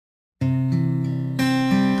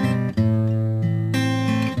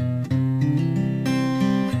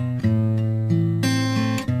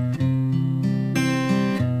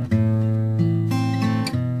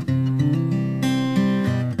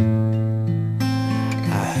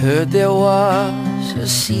Heard there was a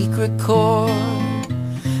secret chord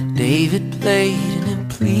David played and it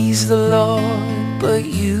pleased the Lord. But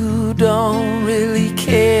you don't really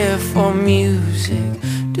care for music,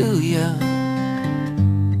 do ya?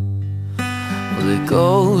 Well, it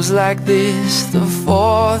goes like this: the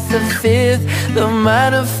fourth, the fifth, the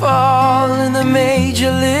minor fall and the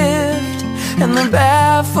major lift, and the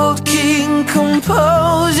baffled king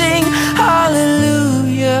composing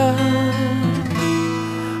hallelujah,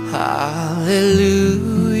 hallelujah,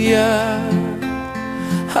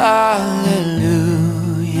 hallelujah,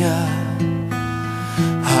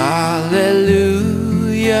 hallelujah,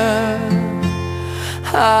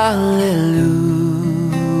 hallelujah.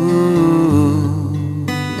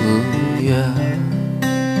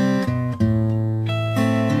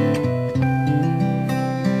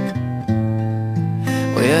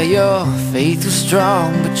 Well, your faith was strong,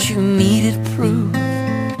 but you needed proof.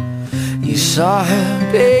 You saw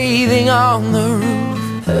her bathing on the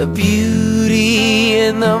roof. Her beauty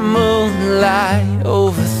in the moonlight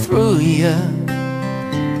overthrew you.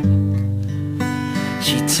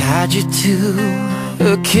 She tied you to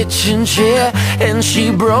her kitchen chair, and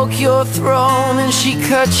she broke your throne, and she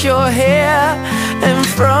cut your hair, and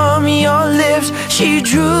from your lips she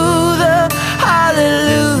drew the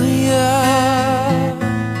hallelujah,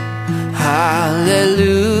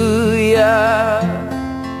 hallelujah,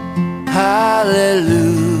 hallelujah,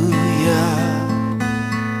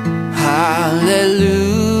 hallelujah,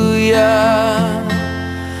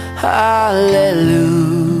 hallelujah.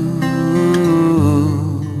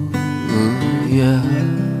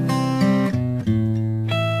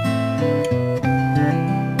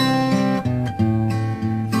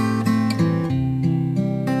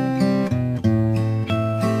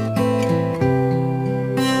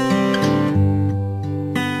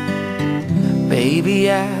 Baby,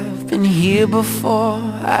 I've been here before.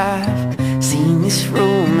 I've seen this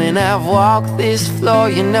room and I've walked this floor.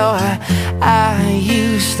 You know, I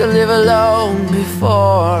used to live alone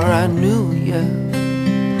before I knew you.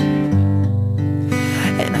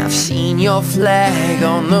 And I've seen your flag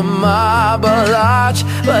on the marble arch.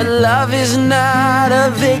 But love is not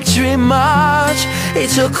a victory march.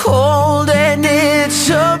 It's a cold and it's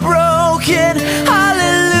a broken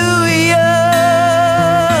hallelujah,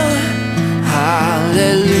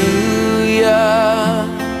 hallelujah,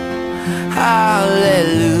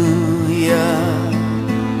 hallelujah,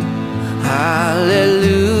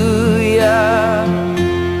 hallelujah,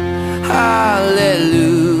 hallelujah,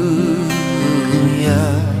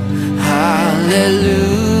 hallelujah,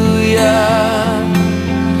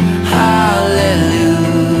 hallelujah, hallelujah,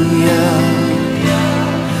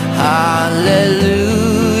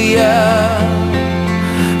 hallelujah,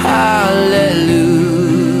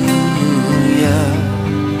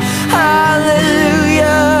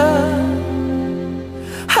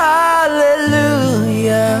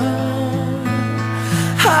 hallelujah,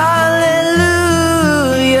 hallelujah,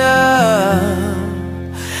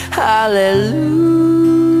 hallelujah.